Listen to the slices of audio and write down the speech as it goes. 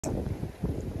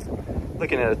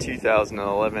Looking at a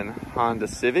 2011 Honda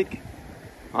Civic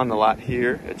on the lot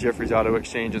here at Jeffrey's Auto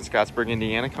Exchange in Scottsburg,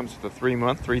 Indiana. Comes with a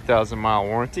 3-month, 3,000-mile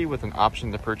warranty with an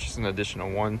option to purchase an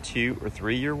additional 1, 2, or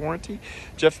 3-year warranty.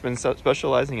 Jeff's been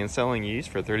specializing in selling used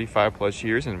for 35 plus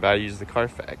years and values the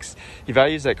Carfax. He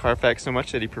values that Carfax so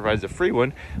much that he provides a free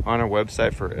one on our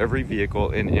website for every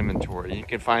vehicle in inventory. You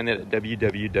can find it at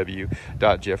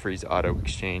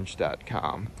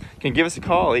www.jeffreysautoexchange.com. You can give us a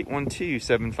call,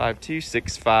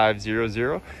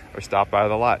 812-752-6500, or stop by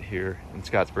the lot here in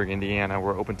Scottsburg, Indiana.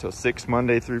 We're open till 6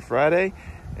 Monday through Friday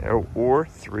or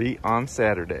 3 on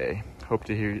Saturday. Hope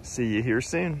to see you here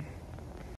soon.